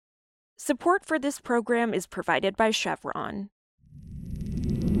Support for this program is provided by Chevron.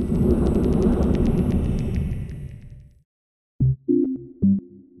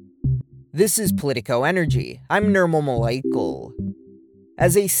 This is Politico Energy. I'm Nirmal Malaikal.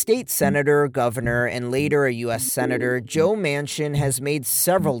 As a state senator, governor, and later a U.S. senator, Joe Manchin has made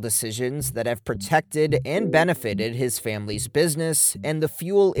several decisions that have protected and benefited his family's business and the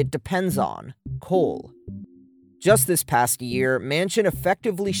fuel it depends on, coal. Just this past year, Manchin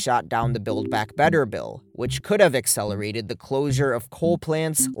effectively shot down the Build Back Better bill, which could have accelerated the closure of coal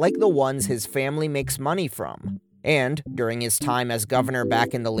plants like the ones his family makes money from. And, during his time as governor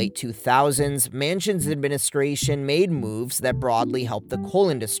back in the late 2000s, Manchin's administration made moves that broadly helped the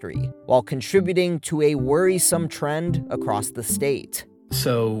coal industry, while contributing to a worrisome trend across the state.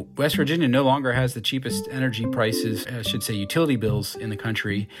 So West Virginia no longer has the cheapest energy prices, utility bills in the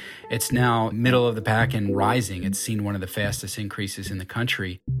country. It's now middle of the pack and rising. It's seen one of the fastest increases in the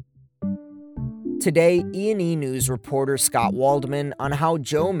country. Today, E&E News reporter Scott Waldman on how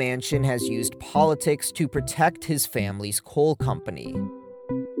Joe Manchin has used politics to protect his family's coal company.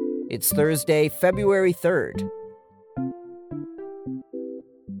 It's Thursday, February 3rd.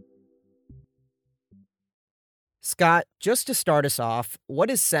 Scott, just to start us off, what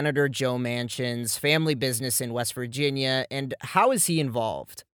is Senator Joe Manchin's family business in West Virginia, and how is he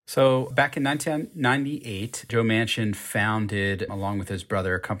involved? So back in 1998, Joe Manchin founded, along with his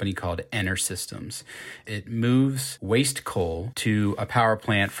brother, a company called EnerSystems. It moves waste coal to a power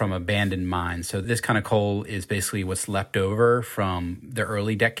plant from abandoned mines. So this kind of coal is basically what's left over from the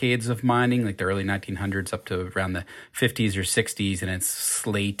early decades of mining, like the early 1900s up to around the 50s or 60s, and it's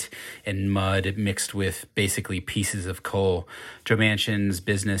slate and mud mixed with basically pieces of coal. Joe Manchin's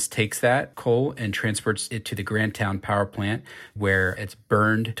business takes that coal and transports it to the Grantown power plant, where it's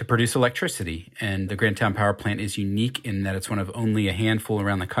burned to produce electricity. And the Grantown power plant is unique in that it's one of only a handful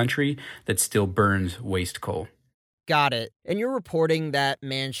around the country that still burns waste coal. Got it. And you're reporting that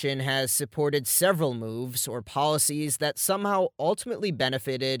Manchin has supported several moves or policies that somehow ultimately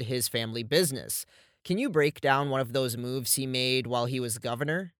benefited his family business. Can you break down one of those moves he made while he was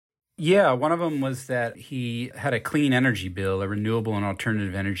governor? Yeah, one of them was that he had a clean energy bill, a renewable and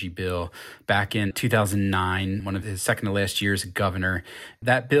alternative energy bill back in 2009, one of his second to last years as governor.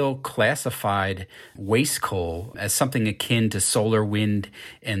 That bill classified waste coal as something akin to solar, wind,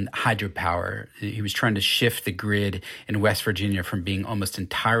 and hydropower. He was trying to shift the grid in West Virginia from being almost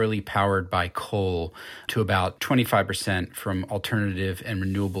entirely powered by coal to about 25% from alternative and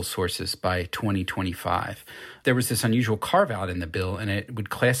renewable sources by 2025. There was this unusual carve-out in the bill, and it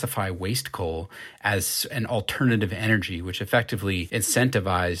would classify waste coal as an alternative energy, which effectively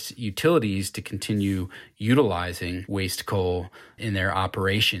incentivized utilities to continue utilizing waste coal in their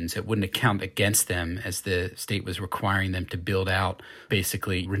operations. It wouldn't account against them as the state was requiring them to build out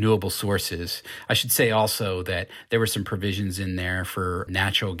basically renewable sources. I should say also that there were some provisions in there for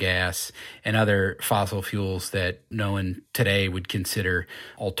natural gas and other fossil fuels that no one today would consider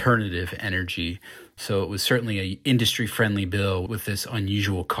alternative energy. So it was certainly an industry-friendly bill with this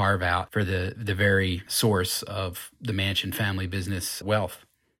unusual carve-out for the very source of the Manchin family business wealth.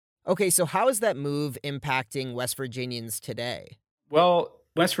 Okay, so how is that move impacting West Virginians today? Well,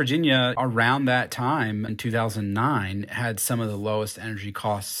 West Virginia, around that time in 2009, had some of the lowest energy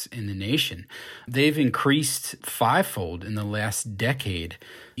costs in the nation. They've increased fivefold in the last decade.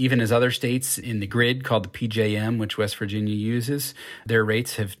 Even as other states in the grid called the PJM, which West Virginia uses, their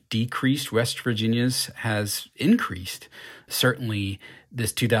rates have decreased. West Virginia's has increased. Certainly,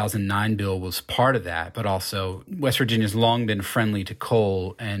 this 2009 bill was part of that, but also West Virginia's long been friendly to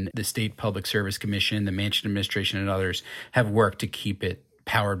coal, and the State Public Service Commission, the Manchin administration, and others have worked to keep it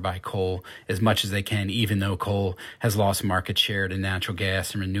powered by coal as much as they can, even though coal has lost market share to natural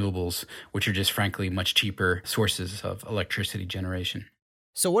gas and renewables, which are just frankly much cheaper sources of electricity generation.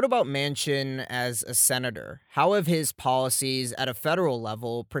 So what about Manchin as a senator? How have his policies at a federal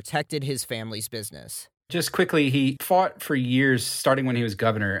level protected his family's business? Just quickly, he fought for years, starting when he was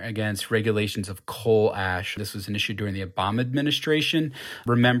governor, against regulations of coal ash. This was an issue during the Obama administration.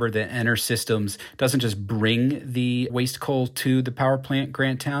 Remember that EnerSystems doesn't just bring the waste coal to the power plant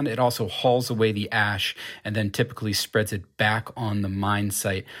Grantown, it also hauls away the ash and then typically spreads it back on the mine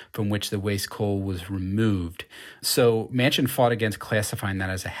site from which the waste coal was removed. So Manchin fought against classifying that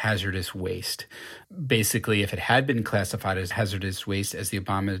as a hazardous waste. Basically, if it had been classified as hazardous waste, as the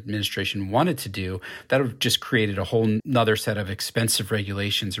Obama administration wanted to do, that would have just created a whole nother set of expensive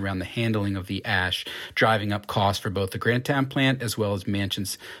regulations around the handling of the ash, driving up costs for both the Grantown plant as well as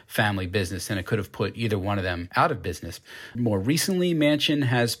Manchin's family business, and it could have put either one of them out of business. More recently, Manchin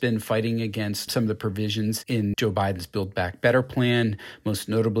has been fighting against some of the provisions in Joe Biden's Build Back Better plan. Most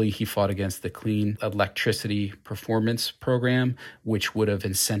notably, he fought against the Clean Electricity Performance Program, which would have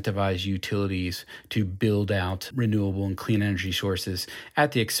incentivized utilities to build out renewable and clean energy sources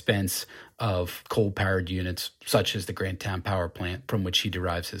at the expense of coal-powered units, such as the Grantown power plant, from which he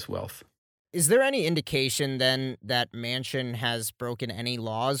derives his wealth. Is there any indication, then, that Manchin has broken any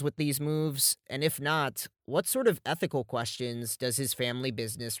laws with these moves? And if not, what sort of ethical questions does his family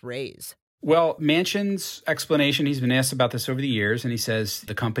business raise? Well, Manchin's explanation, he's been asked about this over the years, and he says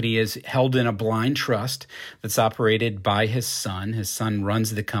the company is held in a blind trust that's operated by his son. His son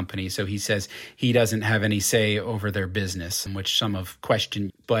runs the company, so he says he doesn't have any say over their business, which some have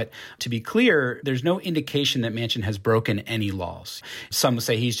questioned. But to be clear, there's no indication that Manchin has broken any laws. Some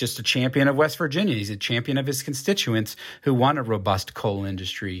say he's just a champion of West Virginia. He's a champion of his constituents who want a robust coal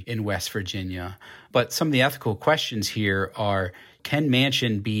industry in West Virginia. But some of the ethical questions here are, can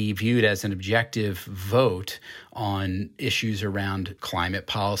Manchin be viewed as an objective vote on issues around climate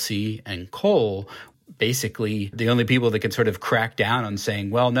policy and coal? Basically, the only people that can sort of crack down on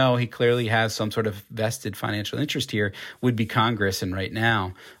saying, well, no, he clearly has some sort of vested financial interest here would be Congress. And right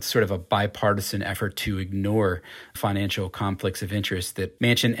now, it's sort of a bipartisan effort to ignore financial conflicts of interest that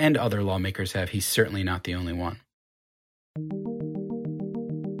Manchin and other lawmakers have. He's certainly not the only one.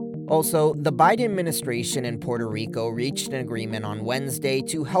 Also, the Biden administration in Puerto Rico reached an agreement on Wednesday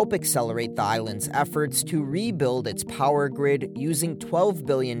to help accelerate the island's efforts to rebuild its power grid using $12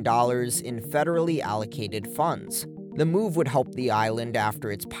 billion in federally allocated funds. The move would help the island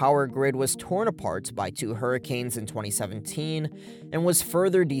after its power grid was torn apart by 2 hurricanes in 2017 and was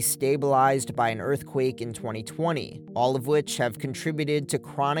further destabilized by an earthquake in 2020, all of which have contributed to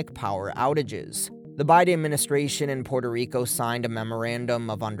chronic power outages. The Biden administration in Puerto Rico signed a memorandum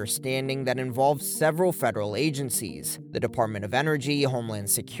of understanding that involves several federal agencies: the Department of Energy, Homeland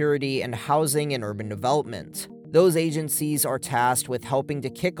Security, and Housing and Urban Development. Those agencies are tasked with helping to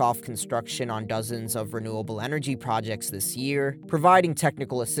kick off construction on dozens of renewable energy projects this year, providing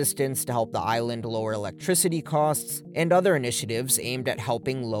technical assistance to help the island lower electricity costs, and other initiatives aimed at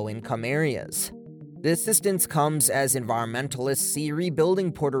helping low-income areas. The assistance comes as environmentalists see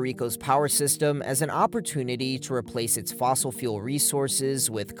rebuilding Puerto Rico's power system as an opportunity to replace its fossil fuel resources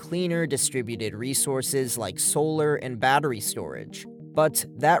with cleaner distributed resources like solar and battery storage. But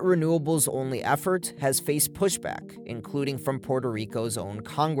that renewables-only effort has faced pushback, including from Puerto Rico's own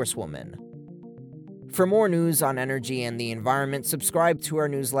Congresswoman. For more news on energy and the environment, subscribe to our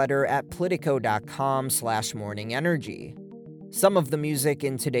newsletter at politico.com/morningenergy. Some of the music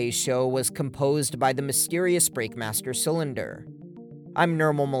in today's show was composed by the mysterious Breakmaster Cylinder. I'm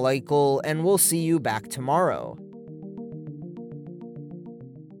Nirmal Malaikal, and we'll see you back tomorrow.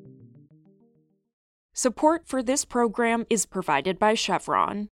 Support for this program is provided by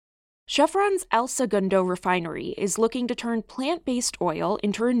Chevron. Chevron's El Segundo refinery is looking to turn plant-based oil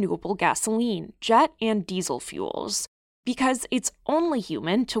into renewable gasoline, jet, and diesel fuels, because it's only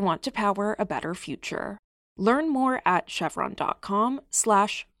human to want to power a better future. Learn more at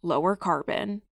chevron.com/lower carbon.